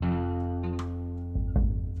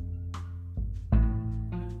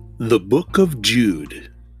The Book of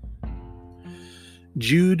Jude.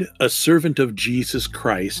 Jude, a servant of Jesus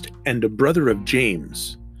Christ and a brother of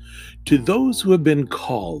James, to those who have been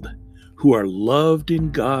called, who are loved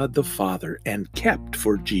in God the Father and kept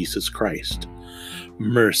for Jesus Christ,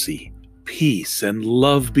 mercy, peace, and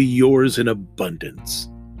love be yours in abundance.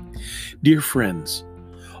 Dear friends,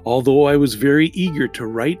 although I was very eager to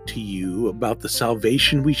write to you about the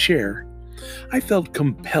salvation we share, I felt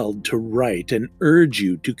compelled to write and urge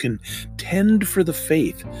you to contend for the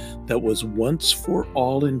faith that was once for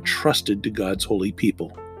all entrusted to God's holy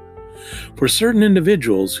people. For certain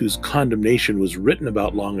individuals whose condemnation was written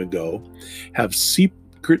about long ago have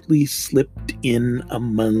secretly slipped in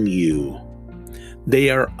among you. They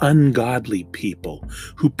are ungodly people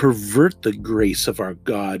who pervert the grace of our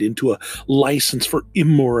God into a license for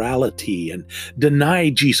immorality and deny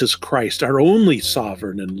Jesus Christ, our only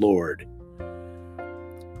sovereign and Lord.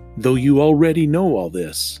 Though you already know all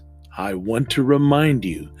this, I want to remind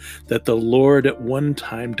you that the Lord at one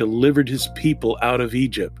time delivered his people out of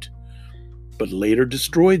Egypt, but later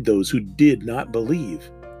destroyed those who did not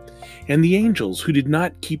believe. And the angels who did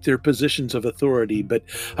not keep their positions of authority, but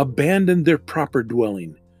abandoned their proper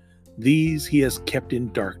dwelling, these he has kept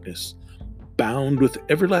in darkness, bound with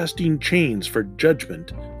everlasting chains for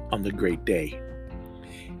judgment on the great day.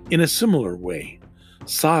 In a similar way,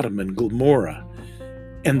 Sodom and Gomorrah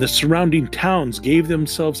and the surrounding towns gave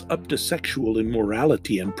themselves up to sexual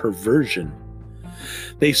immorality and perversion.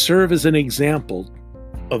 They serve as an example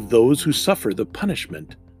of those who suffer the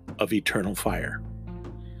punishment of eternal fire.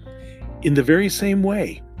 In the very same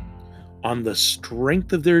way, on the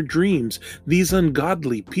strength of their dreams, these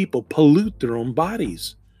ungodly people pollute their own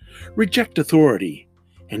bodies, reject authority,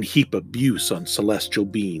 and heap abuse on celestial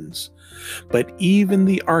beings. But even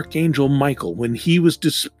the archangel Michael, when he was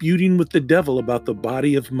disputing with the devil about the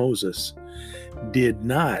body of Moses, did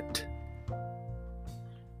not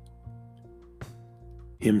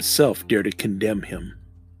himself dare to condemn him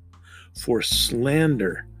for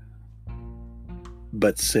slander,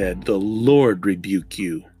 but said, "The Lord rebuke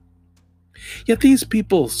you." Yet these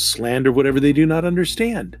people slander whatever they do not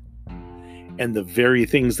understand, and the very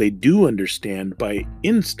things they do understand by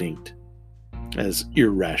instinct, as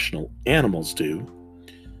irrational animals do,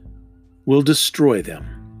 will destroy them.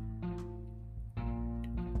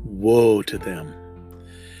 Woe to them!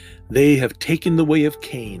 They have taken the way of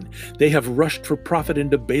Cain. They have rushed for profit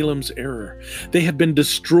into Balaam's error. They have been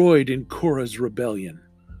destroyed in Korah's rebellion.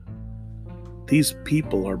 These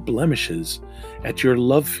people are blemishes at your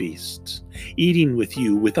love feasts, eating with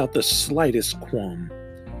you without the slightest qualm.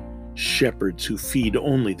 Shepherds who feed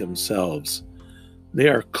only themselves. They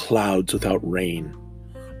are clouds without rain,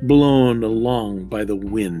 blown along by the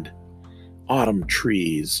wind, autumn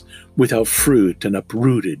trees without fruit and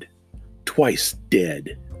uprooted, twice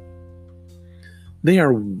dead. They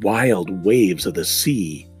are wild waves of the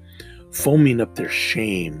sea, foaming up their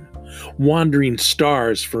shame, wandering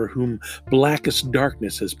stars for whom blackest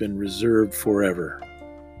darkness has been reserved forever.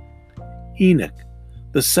 Enoch,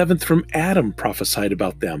 the seventh from Adam, prophesied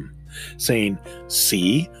about them, saying,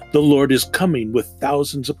 "See, the Lord is coming with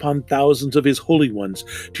thousands upon thousands of his holy ones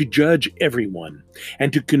to judge everyone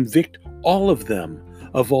and to convict all of them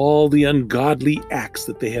of all the ungodly acts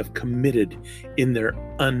that they have committed in their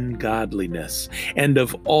ungodliness, and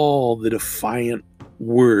of all the defiant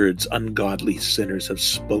words ungodly sinners have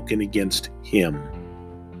spoken against him."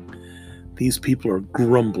 These people are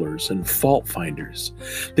grumblers and fault finders.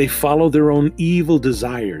 They follow their own evil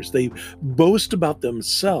desires. They boast about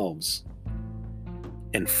themselves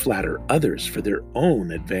and flatter others for their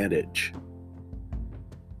own advantage.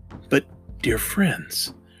 But, dear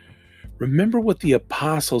friends, remember what the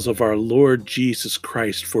apostles of our Lord Jesus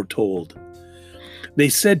Christ foretold. They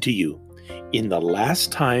said to you, "In the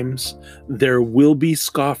last times there will be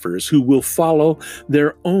scoffers who will follow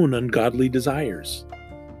their own ungodly desires."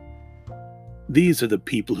 These are the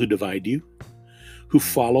people who divide you, who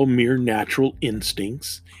follow mere natural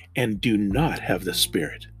instincts and do not have the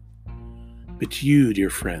Spirit. But you, dear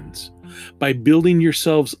friends, by building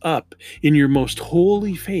yourselves up in your most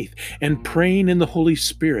holy faith and praying in the Holy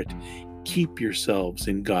Spirit, keep yourselves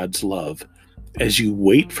in God's love as you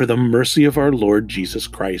wait for the mercy of our Lord Jesus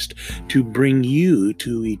Christ to bring you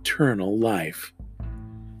to eternal life.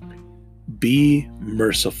 Be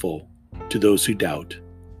merciful to those who doubt.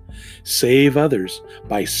 Save others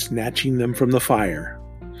by snatching them from the fire.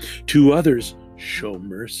 To others, show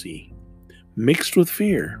mercy, mixed with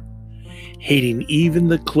fear, hating even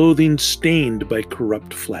the clothing stained by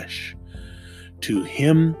corrupt flesh. To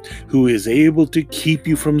him who is able to keep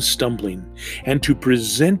you from stumbling and to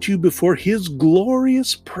present you before his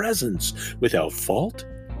glorious presence without fault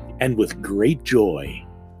and with great joy.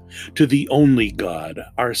 To the only God,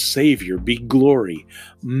 our Savior, be glory,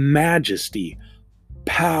 majesty,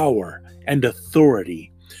 power, and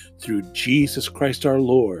authority through Jesus Christ our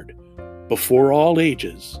Lord, before all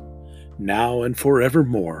ages, now and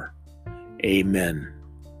forevermore. Amen.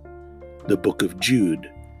 The Book of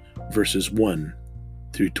Jude, verses 1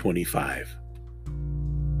 through 25.